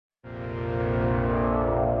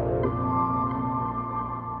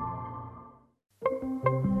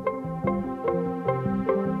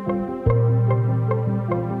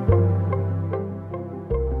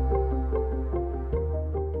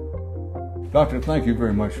Doctor, thank you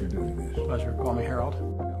very much for doing this. Pleasure. Call me Harold.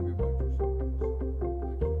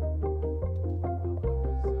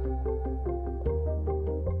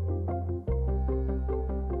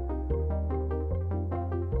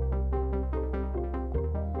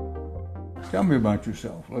 Tell me about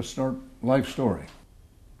yourself. Let's start life story.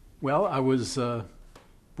 Well, I was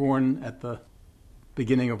born at the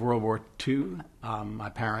beginning of World War II. My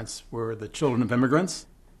parents were the children of immigrants.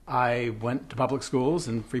 I went to public schools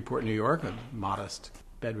in Freeport, New York, a modest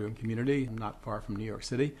bedroom community not far from New York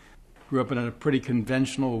City. Grew up in a pretty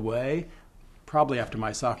conventional way. Probably after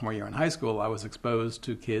my sophomore year in high school, I was exposed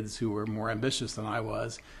to kids who were more ambitious than I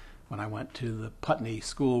was when I went to the Putney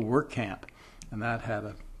School work camp. And that had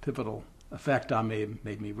a pivotal effect on me,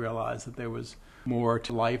 made me realize that there was more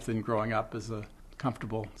to life than growing up as a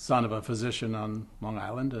comfortable son of a physician on Long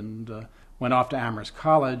Island, and went off to Amherst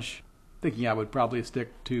College thinking I would probably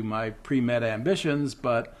stick to my pre-med ambitions,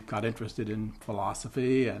 but got interested in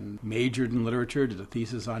philosophy and majored in literature, did a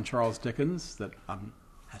thesis on Charles Dickens that I'm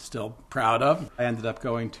still proud of. I ended up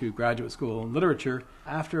going to graduate school in literature.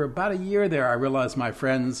 After about a year there, I realized my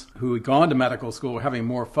friends who had gone to medical school were having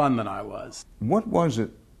more fun than I was. What was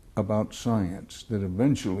it about science that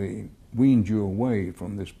eventually weaned you away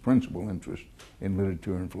from this principal interest in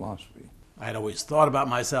literature and philosophy? I had always thought about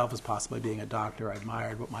myself as possibly being a doctor. I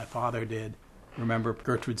admired what my father did. I remember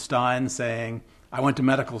Gertrude Stein saying, I went to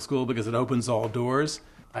medical school because it opens all doors.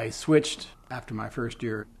 I switched after my first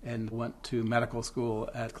year and went to medical school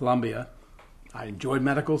at Columbia. I enjoyed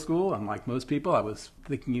medical school. Unlike most people, I was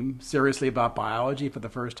thinking seriously about biology for the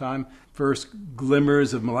first time. First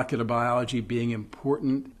glimmers of molecular biology being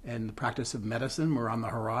important in the practice of medicine were on the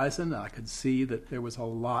horizon. I could see that there was a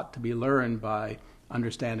lot to be learned by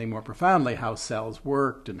understanding more profoundly how cells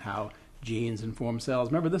worked and how genes inform cells.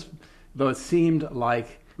 Remember this, though it seemed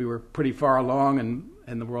like we were pretty far along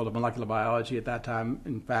in the world of molecular biology at that time.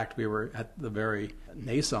 In fact, we were at the very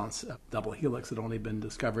naissance of double helix had only been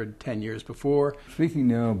discovered 10 years before. Speaking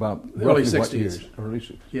now about the early 60s. What years? Early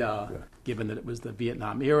 60s. Yeah. Given that it was the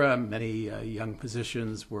Vietnam era, many young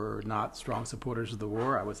physicians were not strong supporters of the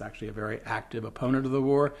war. I was actually a very active opponent of the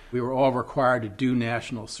war. We were all required to do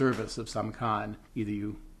national service of some kind. Either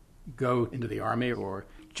you go into the Army or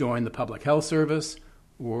join the public health service,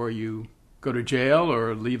 or you go to jail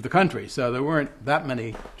or leave the country. So there weren't that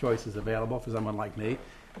many choices available for someone like me.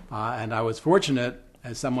 And I was fortunate,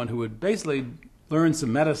 as someone who had basically learned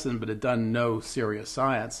some medicine but had done no serious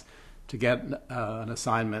science, to get an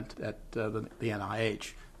assignment at the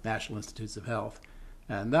NIH, National Institutes of Health.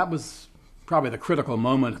 And that was probably the critical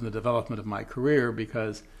moment in the development of my career,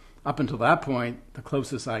 because up until that point, the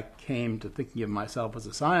closest I came to thinking of myself as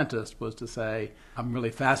a scientist was to say, I'm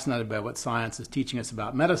really fascinated by what science is teaching us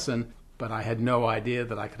about medicine, but I had no idea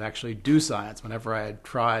that I could actually do science. Whenever I had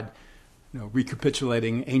tried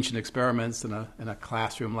recapitulating ancient experiments in a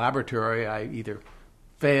classroom laboratory, I either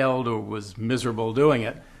failed or was miserable doing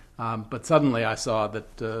it. But suddenly I saw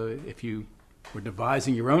that if you were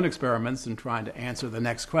devising your own experiments and trying to answer the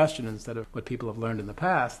next question instead of what people have learned in the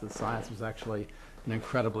past, that science was actually an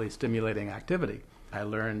incredibly stimulating activity. I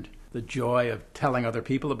learned the joy of telling other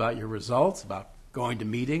people about your results, about going to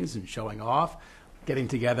meetings and showing off, getting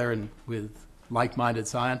together with like-minded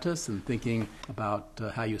scientists and thinking about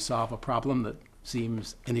how you solve a problem that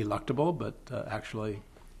seems ineluctable but actually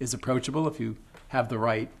is approachable if you have the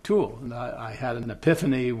right tool. And I had an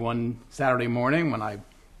epiphany one Saturday morning when I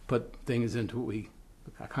put things into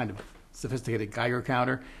a kind of sophisticated Geiger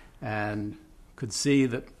counter and could see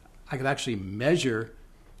that I could actually measure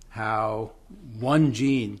how one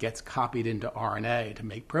gene gets copied into RNA to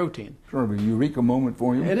make protein. Sort of a eureka moment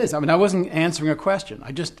for you? It is. I mean, I wasn't answering a question.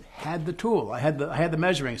 I just had the tool. I had the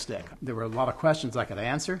measuring stick. There were a lot of questions I could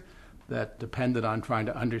answer that depended on trying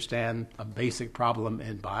to understand a basic problem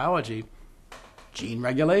in biology, gene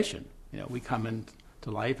regulation. We come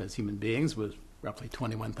into life as human beings with roughly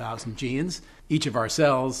 21,000 genes. Each of our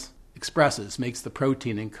cells makes the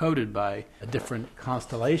protein encoded by a different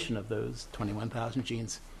constellation of those 21,000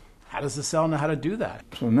 genes. How does the cell know how to do that?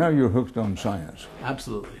 So now you're hooked on science.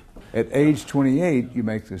 Absolutely. At age 28, you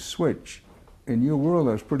make this switch. In your world,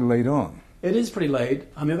 that's pretty late on. It is pretty late.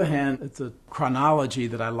 On the other hand, it's a chronology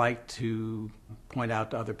that I like to point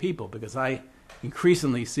out to other people, because I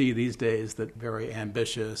increasingly see these days that very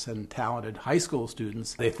ambitious and talented high school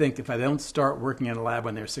students, they think if I don't start working in a lab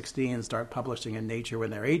when they're 16 and start publishing in Nature when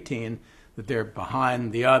they're 18, that they're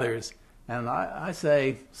behind the others. And I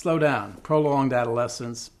say, slow down. Prolonged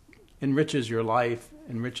adolescence enriches your life,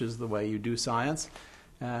 enriches the way you do science,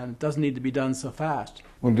 and it doesn't need to be done so fast.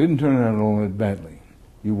 Well, it didn't turn out all that badly.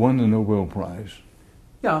 You won the Nobel Prize.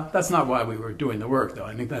 Yeah, that's not why we were doing the work, though.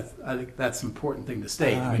 I think that's an important thing to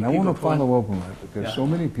state. And I want to follow up on that because Yeah. so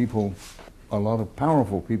many people, a lot of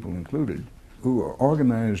powerful people included, who are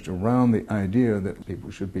organized around the idea that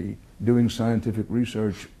people should be doing scientific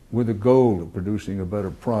research with a goal of producing a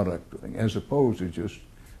better product, as opposed to just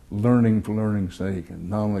learning for learning's sake and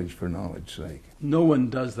knowledge for knowledge's sake. No one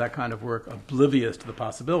does that kind of work oblivious to the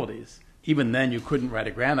possibilities. Even then, you couldn't write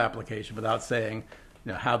a grant application without saying,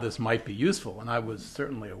 how this might be useful. And I was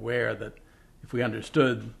certainly aware that if we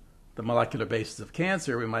understood the molecular basis of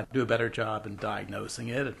cancer, we might do a better job in diagnosing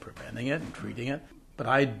it and preventing it and treating it. But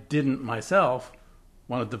I didn't myself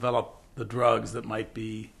want to develop the drugs that might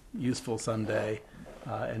be useful someday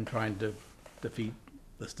in trying to defeat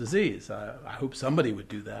this disease. I hope somebody would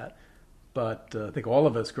do that. But I think all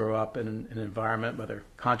of us grow up in an environment, whether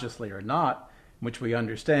consciously or not, in which we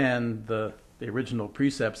understand the original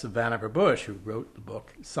precepts of Vannevar Bush, who wrote the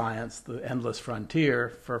book Science, the Endless Frontier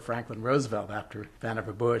for Franklin Roosevelt after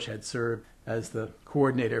Vannevar Bush had served as the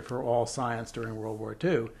coordinator for all science during World War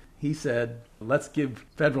II. He said, let's give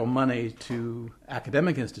federal money to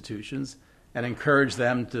academic institutions and encourage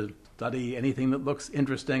them to study anything that looks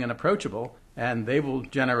interesting and approachable, and they will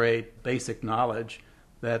generate basic knowledge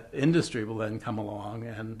that industry will then come along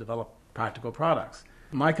and develop practical products.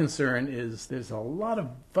 My concern is there's a lot of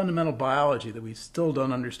fundamental biology that we still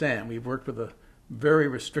don't understand. We've worked with a very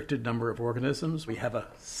restricted number of organisms. We have a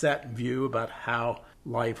set view about how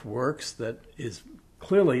life works that is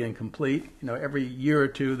clearly incomplete. Every year or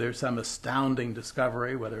two there's some astounding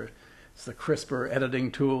discovery, whether it's the CRISPR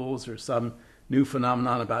editing tools or some new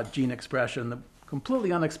phenomenon about gene expression, that's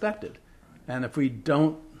completely unexpected. And if we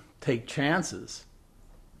don't take chances,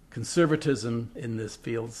 conservatism in this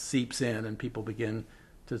field seeps in and people begin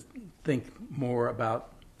to think more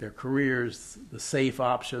about their careers, the safe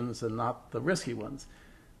options, and not the risky ones.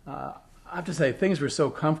 I have to say, things were so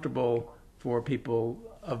comfortable for people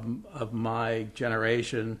of my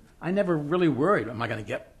generation. I never really worried, am I going to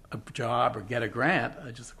get a job or get a grant?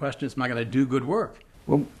 The question is, am I going to do good work?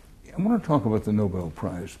 Well, I want to talk about the Nobel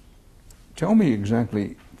Prize. Tell me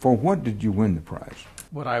exactly, for what did you win the prize?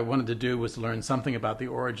 What I wanted to do was learn something about the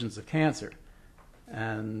origins of cancer.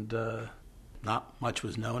 And not much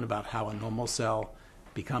was known about how a normal cell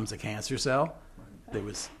becomes a cancer cell. There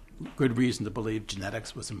was good reason to believe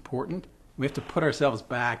genetics was important. We have to put ourselves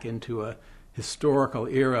back into a historical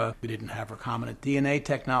era. We didn't have recombinant DNA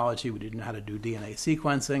technology. We didn't know how to do DNA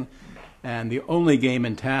sequencing. And the only game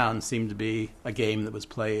in town seemed to be a game that was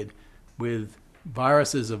played with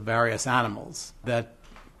viruses of various animals that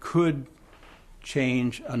could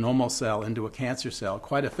change a normal cell into a cancer cell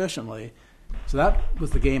quite efficiently. So that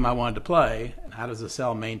was the game I wanted to play. And how does a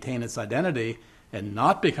cell maintain its identity and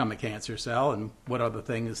not become a cancer cell? And what are the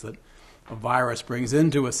things that a virus brings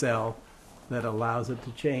into a cell that allows it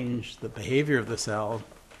to change the behavior of the cell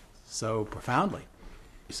so profoundly?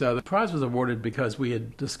 So the prize was awarded because we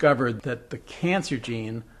had discovered that the cancer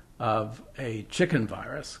gene of a chicken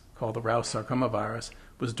virus called the Rouse sarcoma virus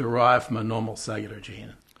was derived from a normal cellular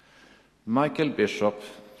gene. Michael Bishop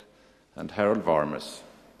and Harold Varmus,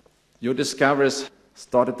 your discoveries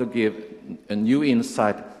started to give a new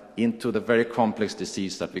insight into the very complex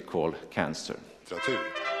disease that we call cancer.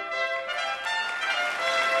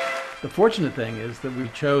 The fortunate thing is that we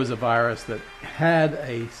chose a virus that had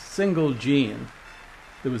a single gene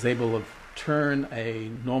that was able to turn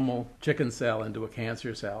a normal chicken cell into a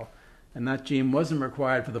cancer cell. And that gene wasn't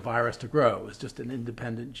required for the virus to grow. It was just an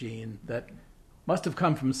independent gene that must have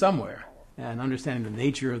come from somewhere. And understanding the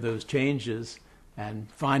nature of those changes and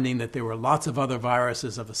finding that there were lots of other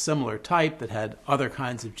viruses of a similar type that had other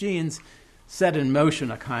kinds of genes set in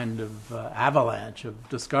motion a kind of avalanche of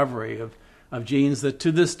discovery of genes that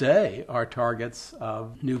to this day are targets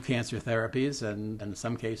of new cancer therapies and in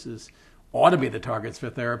some cases ought to be the targets for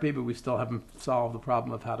therapy, but we still haven't solved the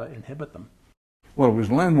problem of how to inhibit them. Well, it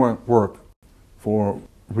was landmark work for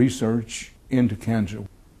research into cancer.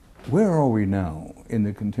 Where are we now in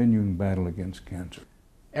the continuing battle against cancer?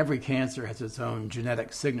 Every cancer has its own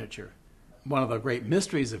genetic signature. One of the great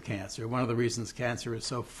mysteries of cancer, one of the reasons cancer is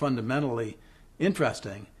so fundamentally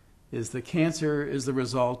interesting, is that cancer is the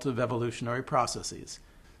result of evolutionary processes.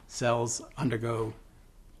 Cells undergo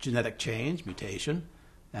genetic change, mutation,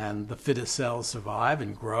 and the fittest cells survive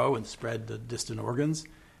and grow and spread to distant organs.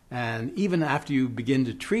 And even after you begin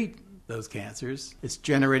to treat those cancers, it's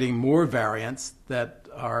generating more variants that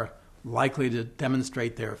are likely to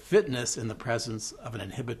demonstrate their fitness in the presence of an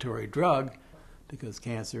inhibitory drug, because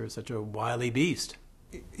cancer is such a wily beast.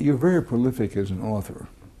 You're very prolific as an author.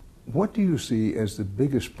 What do you see as the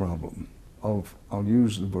biggest problem of, I'll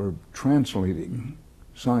use the verb, translating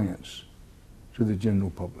science to the general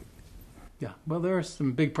public? Yeah, well, there are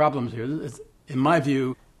some big problems here. In my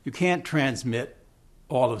view, you can't transmit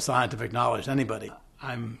all of scientific knowledge to anybody.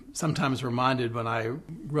 I'm sometimes reminded when I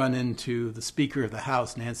run into the Speaker of the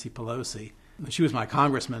House, Nancy Pelosi. She was my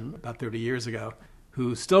congressman about 30 years ago,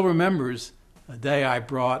 who still remembers a day I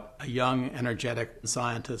brought a young, energetic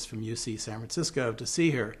scientist from UC San Francisco to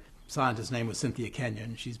see her. The scientist's name was Cynthia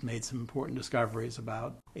Kenyon. She's made some important discoveries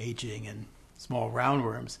about aging and small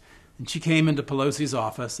roundworms. And she came into Pelosi's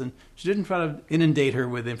office, and she didn't try to inundate her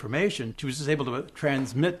with information. She was just able to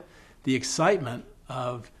transmit the excitement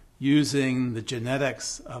of using the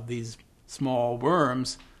genetics of these small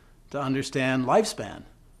worms to understand lifespan.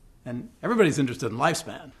 And everybody's interested in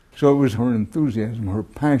lifespan. So it was her enthusiasm, her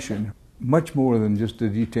passion, much more than just the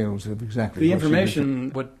details of exactly The what she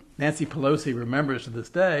information, what Nancy Pelosi remembers to this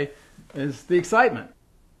day, is the excitement.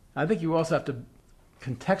 I think you also have to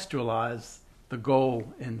contextualize the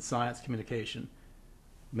goal in science communication.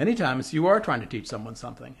 Many times you are trying to teach someone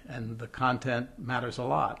something, and the content matters a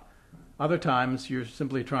lot. Other times you're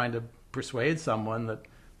simply trying to persuade someone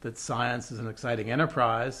that science is an exciting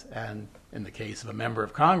enterprise, and in the case of a member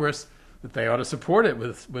of Congress, that they ought to support it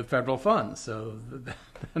with federal funds. So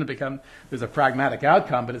then there's a pragmatic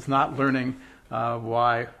outcome, but it's not learning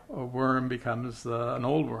why a worm becomes an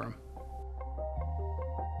old worm.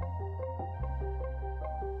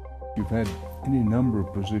 You've had any number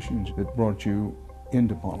of positions that brought you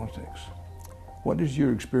into politics. What does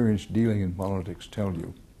your experience dealing in politics tell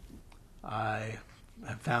you? I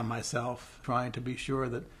have found myself trying to be sure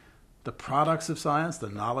that the products of science, the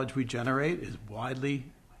knowledge we generate, is widely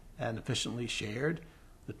and efficiently shared.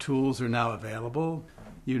 The tools are now available.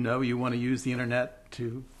 You know you want to use the internet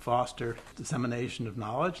to foster dissemination of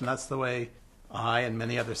knowledge, and that's the way I and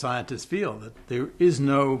many other scientists feel, that there is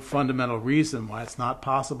no fundamental reason why it's not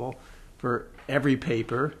possible for every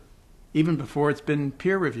paper, even before it's been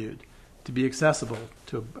peer-reviewed, to be accessible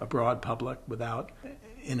to a broad public without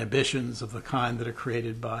inhibitions of the kind that are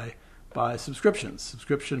created by subscriptions.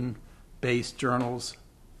 Subscription-based journals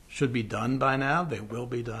should be done by now. They will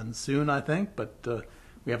be done soon, I think, but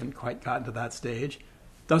we haven't quite gotten to that stage.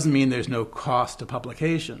 Doesn't mean there's no cost to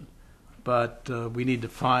publication, but we need to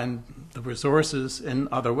find the resources in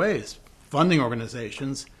other ways. Funding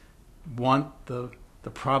organizations want the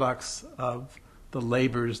products of the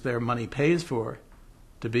labors their money pays for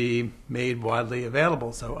to be made widely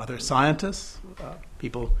available. So other scientists,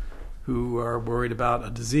 people who are worried about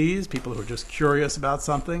a disease, people who are just curious about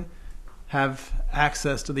something, have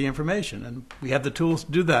access to the information. And we have the tools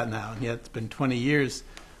to do that now. And yet it's been 20 years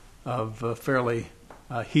of fairly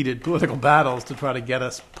heated political battles to try to get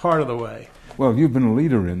us part of the way. Well, you've been a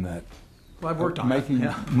leader in that. Well, I've worked on making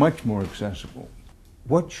it much more accessible.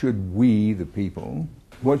 What should we, the people,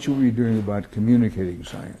 what should we be doing about communicating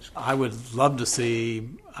science? I would love to see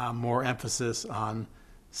more emphasis on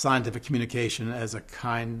scientific communication as a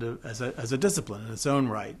kind of as a discipline in its own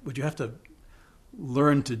right. What you have to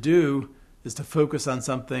learn to do is to focus on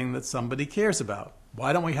something that somebody cares about.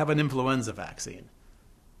 Why don't we have an influenza vaccine?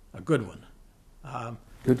 A good one.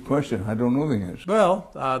 Good question. I don't know the answer.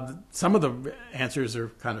 Well, some of the answers are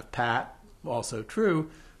kind of pat, also true,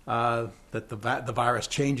 that the virus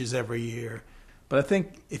changes every year. But I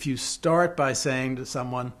think if you start by saying to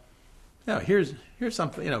someone, here's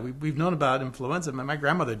something, we've known about influenza. My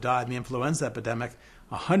grandmother died in the influenza epidemic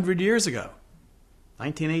 100 years ago,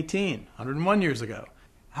 1918, 101 years ago.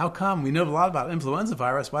 How come? We know a lot about influenza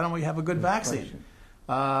virus. Why don't we have a good vaccine?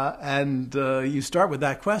 And you start with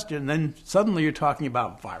that question, and then suddenly you're talking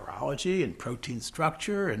about virology and protein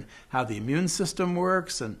structure and how the immune system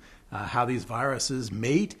works and how these viruses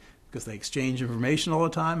mate, because they exchange information all the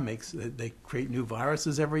time. They create new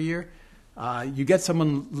viruses every year. You get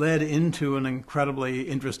someone led into an incredibly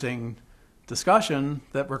interesting discussion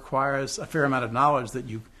that requires a fair amount of knowledge that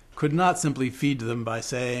you could not simply feed to them by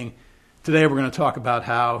saying, today we're going to talk about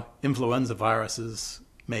how influenza viruses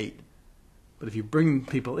mate. But if you bring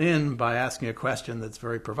people in by asking a question that's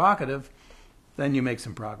very provocative, then you make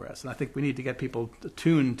some progress. And I think we need to get people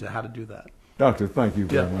attuned to how to do that. Doctor, thank you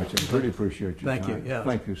very much. I really appreciate your time. Thank you. Yeah.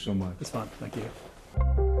 Thank you so much. It's fun. Thank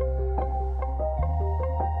you.